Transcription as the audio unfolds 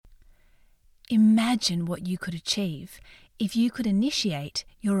Imagine what you could achieve if you could initiate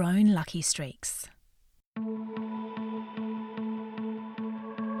your own lucky streaks.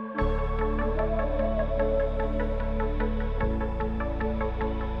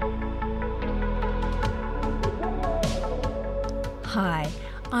 Hi,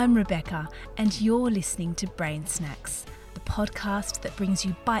 I'm Rebecca, and you're listening to Brain Snacks, the podcast that brings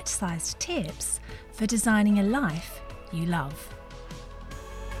you bite-sized tips for designing a life you love.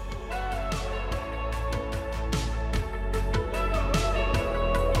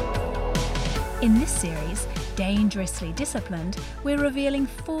 In this series, Dangerously Disciplined, we're revealing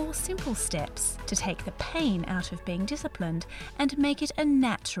 4 simple steps to take the pain out of being disciplined and make it a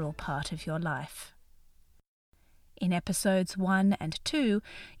natural part of your life. In episodes 1 and 2,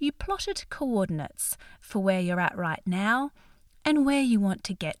 you plotted coordinates for where you're at right now and where you want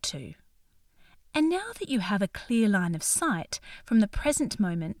to get to. And now that you have a clear line of sight from the present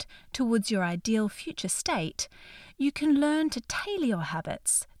moment towards your ideal future state, you can learn to tailor your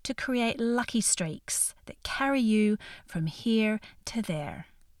habits to create lucky streaks that carry you from here to there.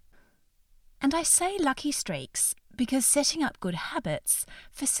 And I say lucky streaks because setting up good habits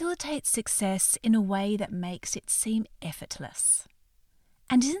facilitates success in a way that makes it seem effortless.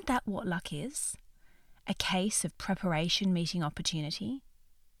 And isn't that what luck is? A case of preparation meeting opportunity?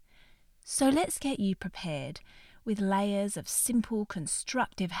 So let's get you prepared with layers of simple,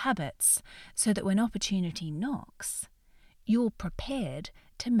 constructive habits so that when opportunity knocks, you're prepared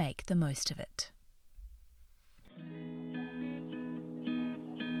to make the most of it.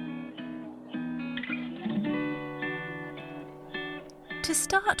 To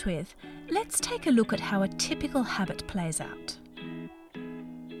start with, let's take a look at how a typical habit plays out.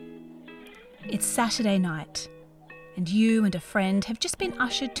 It's Saturday night, and you and a friend have just been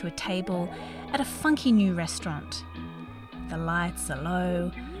ushered to a table at a funky new restaurant. The lights are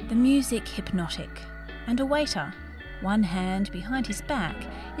low, the music hypnotic, and a waiter, one hand behind his back,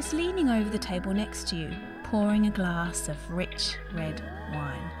 is leaning over the table next to you, pouring a glass of rich red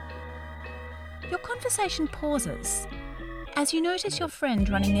wine. Your conversation pauses as you notice your friend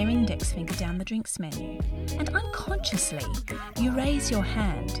running their index finger down the drinks menu, and unconsciously you raise your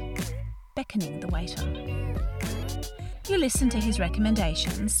hand, beckoning the waiter. You listen to his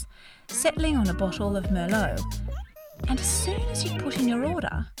recommendations, settling on a bottle of Merlot, and as soon as you put in your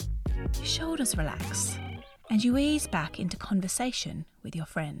order, your shoulders relax and you ease back into conversation with your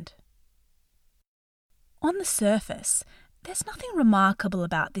friend. On the surface, there's nothing remarkable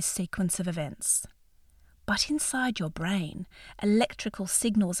about this sequence of events. But inside your brain, electrical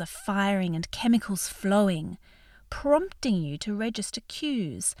signals are firing and chemicals flowing, prompting you to register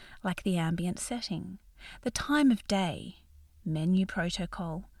cues like the ambient setting, the time of day, menu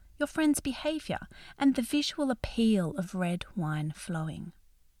protocol, your friend's behaviour, and the visual appeal of red wine flowing.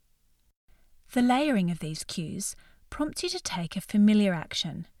 The layering of these cues prompts you to take a familiar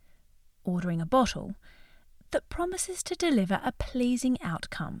action, ordering a bottle, that promises to deliver a pleasing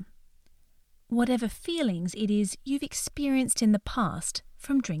outcome, whatever feelings it is you've experienced in the past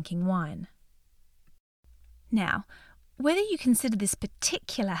from drinking wine. Now, whether you consider this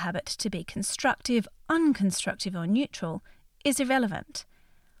particular habit to be constructive, unconstructive, or neutral is irrelevant.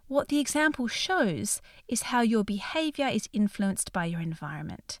 What the example shows is how your behaviour is influenced by your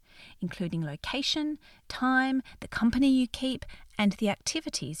environment, including location, time, the company you keep, and the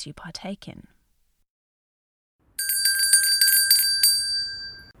activities you partake in.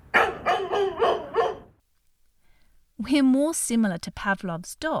 We're more similar to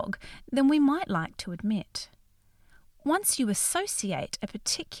Pavlov's dog than we might like to admit. Once you associate a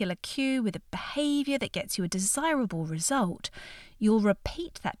particular cue with a behaviour that gets you a desirable result, you'll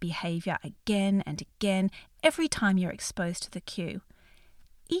repeat that behaviour again and again every time you're exposed to the cue,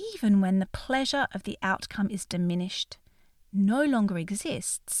 even when the pleasure of the outcome is diminished, no longer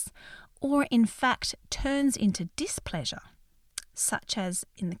exists, or in fact turns into displeasure, such as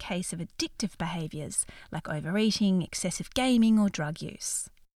in the case of addictive behaviours like overeating, excessive gaming, or drug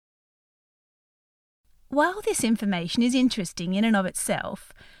use. While this information is interesting in and of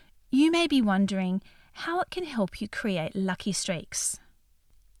itself, you may be wondering how it can help you create lucky streaks.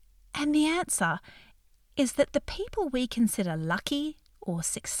 And the answer is that the people we consider lucky or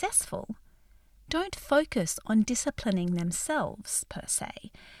successful don't focus on disciplining themselves per se,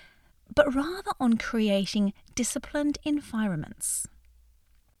 but rather on creating disciplined environments.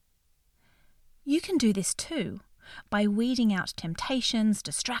 You can do this too by weeding out temptations,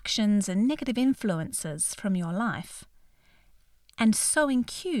 distractions, and negative influences from your life, and sowing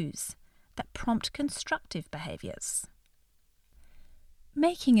cues that prompt constructive behaviours.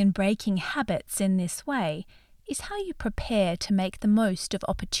 Making and breaking habits in this way is how you prepare to make the most of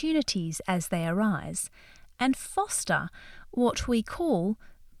opportunities as they arise and foster what we call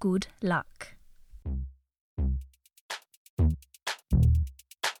good luck.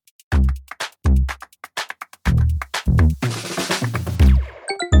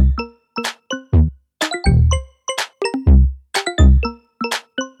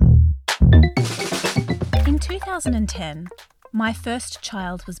 In 2010, my first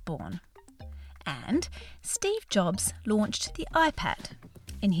child was born, and Steve Jobs launched the iPad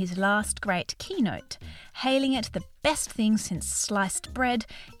in his last great keynote, hailing it the best thing since sliced bread,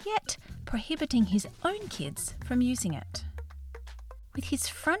 yet prohibiting his own kids from using it. With his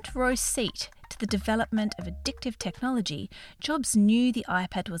front row seat to the development of addictive technology, Jobs knew the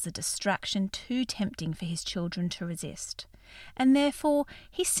iPad was a distraction too tempting for his children to resist, and therefore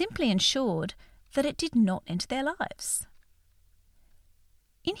he simply ensured that it did not enter their lives.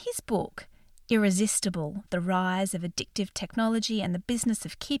 In his book, Irresistible: The Rise of Addictive Technology and the Business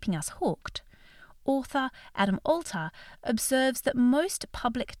of Keeping Us Hooked, author Adam Alter observes that most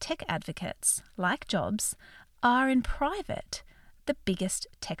public tech advocates, like Jobs, are in private the biggest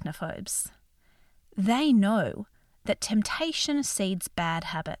technophobes. They know that temptation seeds bad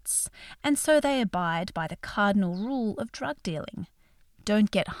habits, and so they abide by the cardinal rule of drug dealing: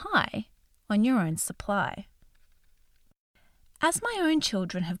 don't get high on your own supply. As my own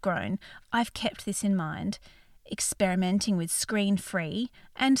children have grown, I've kept this in mind, experimenting with screen-free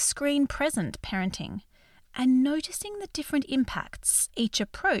and screen-present parenting, and noticing the different impacts each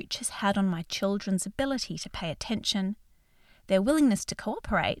approach has had on my children's ability to pay attention, their willingness to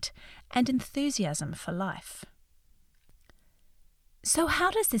cooperate, and enthusiasm for life. So how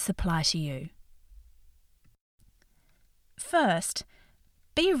does this apply to you? First,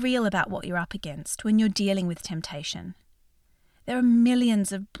 be real about what you're up against when you're dealing with temptation. There are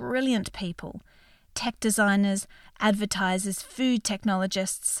millions of brilliant people, tech designers, advertisers, food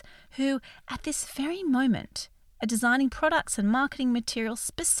technologists, who, at this very moment, are designing products and marketing materials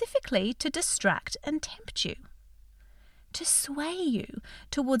specifically to distract and tempt you, to sway you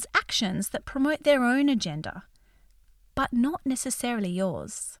towards actions that promote their own agenda, but not necessarily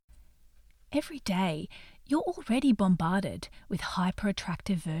yours. Every day, you're already bombarded with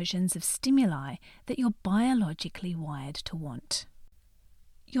hyper-attractive versions of stimuli that you're biologically wired to want.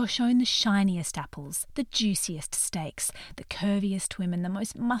 You're shown the shiniest apples, the juiciest steaks, the curviest women, the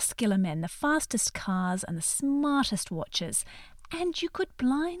most muscular men, the fastest cars, and the smartest watches, and you could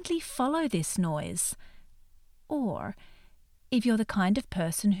blindly follow this noise. Or, if you're the kind of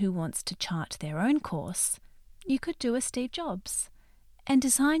person who wants to chart their own course, you could do a Steve Jobs and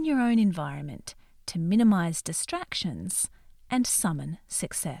design your own environment to minimize distractions and summon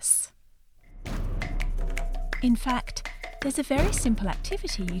success. In fact, there's a very simple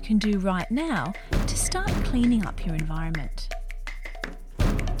activity you can do right now to start cleaning up your environment.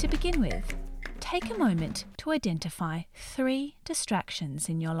 To begin with, take a moment to identify 3 distractions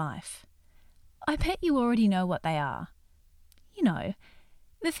in your life. I bet you already know what they are. You know,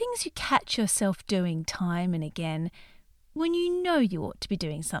 the things you catch yourself doing time and again when you know you ought to be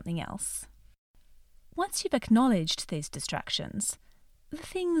doing something else. Once you've acknowledged these distractions, the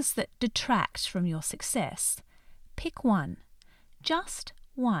things that detract from your success, pick one, just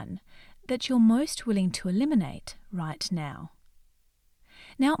one, that you're most willing to eliminate right now.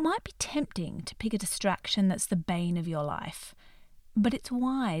 Now, it might be tempting to pick a distraction that's the bane of your life, but it's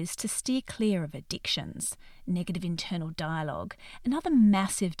wise to steer clear of addictions, negative internal dialogue, and other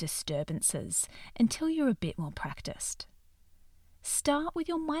massive disturbances until you're a bit more practiced. Start with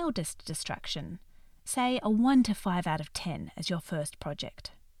your mildest distraction, say a 1 to 5 out of 10 as your first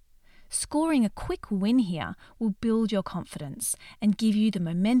project. Scoring a quick win here will build your confidence and give you the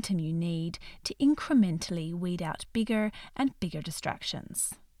momentum you need to incrementally weed out bigger and bigger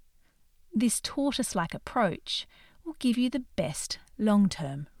distractions. This tortoise-like approach will give you the best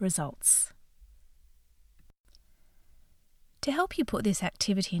long-term results. To help you put this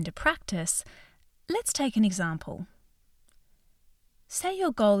activity into practice, let's take an example. Say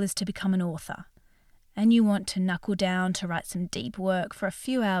your goal is to become an author, and you want to knuckle down to write some deep work for a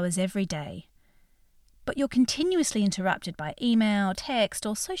few hours every day. But you're continuously interrupted by email, text,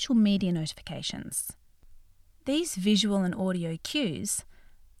 or social media notifications. These visual and audio cues,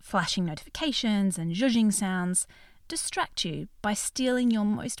 flashing notifications and zhuzhing sounds, distract you by stealing your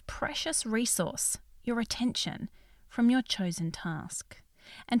most precious resource, your attention, from your chosen task,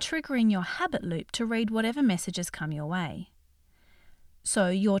 and triggering your habit loop to read whatever messages come your way. So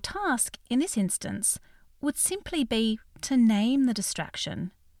your task, in this instance, would simply be to name the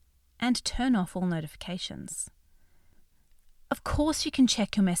distraction and turn off all notifications. Of course you can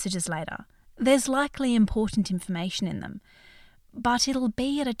check your messages later. There's likely important information in them, but it'll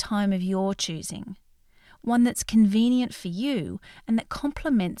be at a time of your choosing, one that's convenient for you and that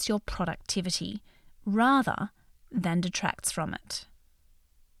complements your productivity rather than detracts from it.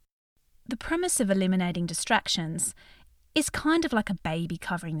 The premise of eliminating distractions is kind of like a baby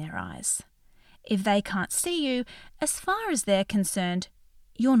covering their eyes. If they can't see you, as far as they're concerned,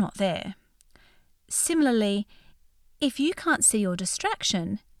 you're not there. Similarly, if you can't see your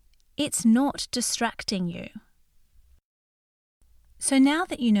distraction, it's not distracting you. So now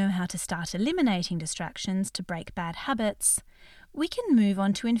that you know how to start eliminating distractions to break bad habits, we can move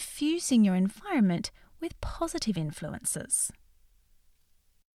on to infusing your environment with positive influences.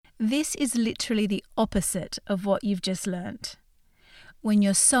 This is literally the opposite of what you've just learnt. When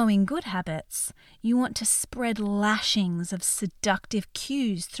you're sowing good habits, you want to spread lashings of seductive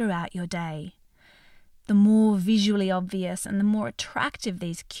cues throughout your day. The more visually obvious and the more attractive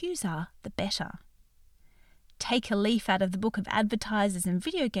these cues are, the better. Take a leaf out of the book of advertisers and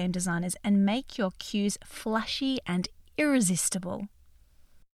video game designers and make your cues flashy and irresistible.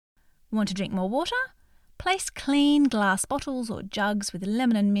 Want to drink more water? Place clean glass bottles or jugs with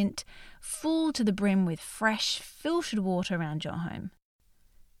lemon and mint, full to the brim with fresh, filtered water around your home.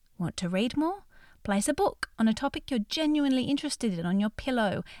 Want to read more? Place a book on a topic you're genuinely interested in on your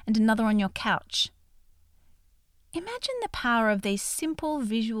pillow and another on your couch. Imagine the power of these simple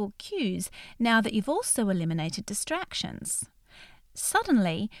visual cues now that you've also eliminated distractions.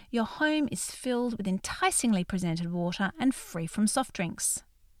 Suddenly, your home is filled with enticingly presented water and free from soft drinks.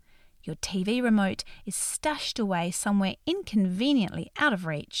 Your TV remote is stashed away somewhere inconveniently out of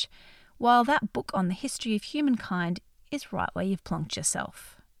reach, while that book on the history of humankind is right where you've plonked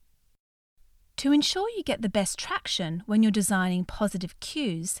yourself. To ensure you get the best traction when you're designing positive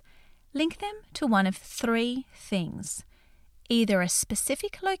cues, link them to one of three things: either a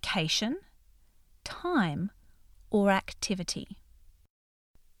specific location, time, or activity.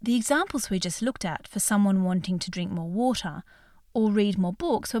 The examples we just looked at for someone wanting to drink more water or read more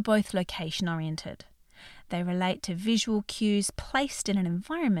books were both location-oriented. They relate to visual cues placed in an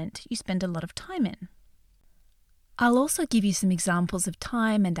environment you spend a lot of time in. I'll also give you some examples of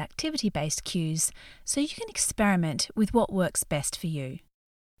time and activity-based cues so you can experiment with what works best for you.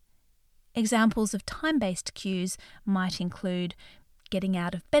 Examples of time-based cues might include getting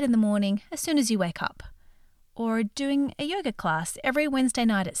out of bed in the morning as soon as you wake up, or doing a yoga class every Wednesday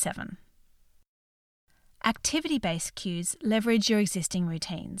night at 7. Activity-based cues leverage your existing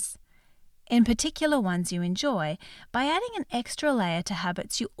routines, in particular ones you enjoy, by adding an extra layer to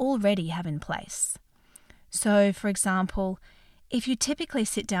habits you already have in place. So, for example, if you typically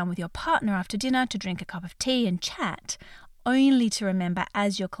sit down with your partner after dinner to drink a cup of tea and chat, only to remember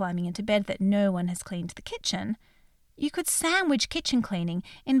as you're climbing into bed that no one has cleaned the kitchen, you could sandwich kitchen cleaning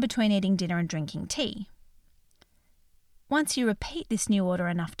in between eating dinner and drinking tea. Once you repeat this new order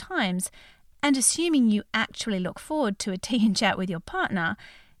enough times, and assuming you actually look forward to a tea and chat with your partner,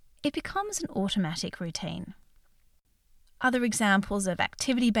 it becomes an automatic routine. Other examples of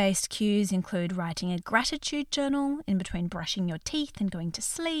activity-based cues include writing a gratitude journal in between brushing your teeth and going to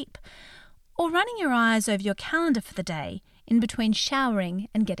sleep, or running your eyes over your calendar for the day in between showering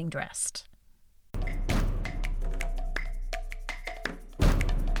and getting dressed.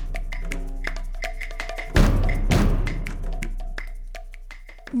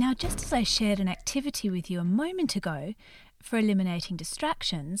 Now, just as I shared an activity with you a moment ago for eliminating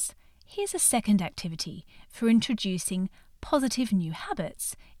distractions, here's a second activity for introducing positive new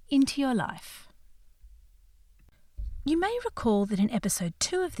habits into your life. You may recall that in episode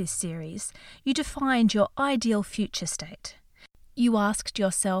 2 of this series, you defined your ideal future state. You asked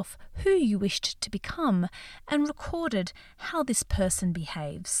yourself who you wished to become and recorded how this person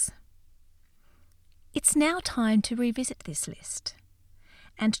behaves. It's now time to revisit this list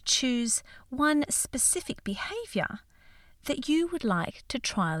and choose one specific behaviour that you would like to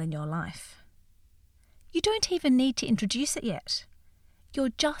trial in your life. You don't even need to introduce it yet. You're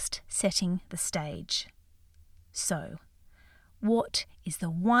just setting the stage. So, what is the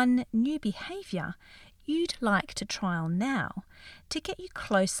one new behaviour you'd like to trial now to get you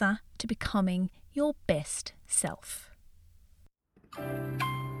closer to becoming your best self?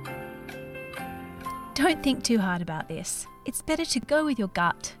 Don't think too hard about this. It's better to go with your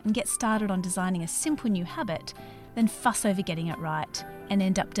gut and get started on designing a simple new habit than fuss over getting it right and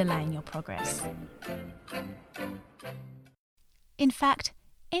end up delaying your progress. In fact,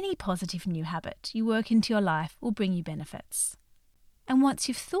 any positive new habit you work into your life will bring you benefits. And once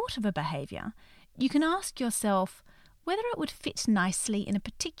you've thought of a behaviour, you can ask yourself whether it would fit nicely in a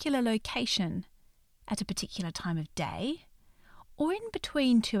particular location, at a particular time of day, or in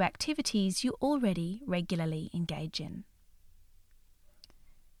between two activities you already regularly engage in.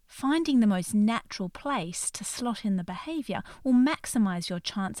 Finding the most natural place to slot in the behaviour will maximise your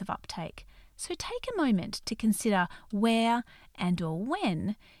chance of uptake, so take a moment to consider where and or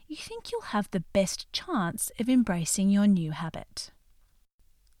when you think you'll have the best chance of embracing your new habit.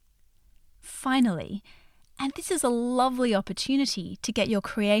 Finally, and this is a lovely opportunity to get your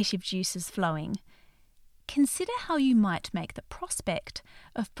creative juices flowing, consider how you might make the prospect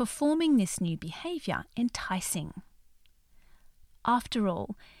of performing this new behaviour enticing. After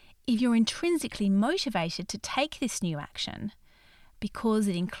all, if you're intrinsically motivated to take this new action, because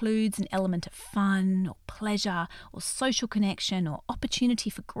it includes an element of fun or pleasure or social connection or opportunity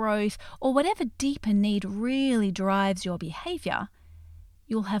for growth or whatever deeper need really drives your behaviour,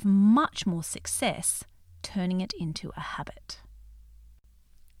 you'll have much more success turning it into a habit.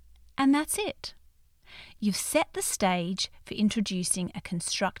 And that's it. You've set the stage for introducing a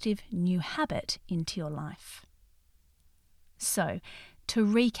constructive new habit into your life. So, to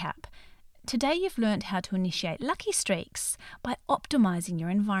recap, today you've learned how to initiate lucky streaks by optimizing your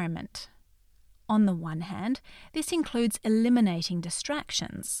environment. On the one hand, this includes eliminating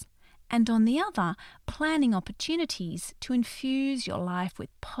distractions, and on the other, planning opportunities to infuse your life with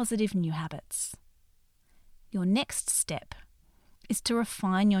positive new habits. Your next step is to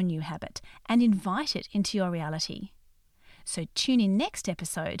refine your new habit and invite it into your reality. So tune in next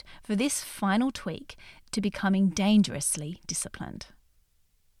episode for this final tweak to becoming dangerously disciplined.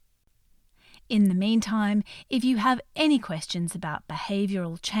 In the meantime, if you have any questions about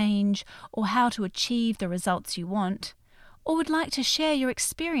behavioural change or how to achieve the results you want, or would like to share your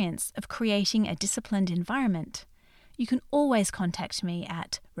experience of creating a disciplined environment, you can always contact me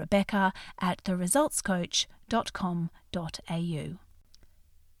at rebecca@theresultscoach.com.au.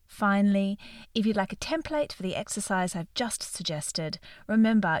 Finally, if you'd like a template for the exercise I've just suggested,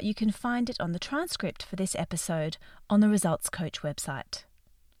 remember you can find it on the transcript for this episode on the Results Coach website.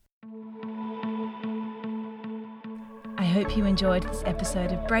 I hope you enjoyed this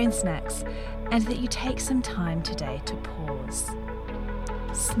episode of Brain Snacks and that you take some time today to pause,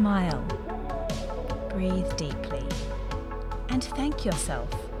 smile, breathe deeply, and thank yourself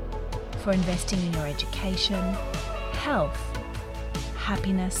for investing in your education, health,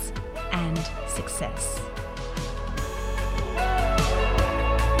 happiness, and success.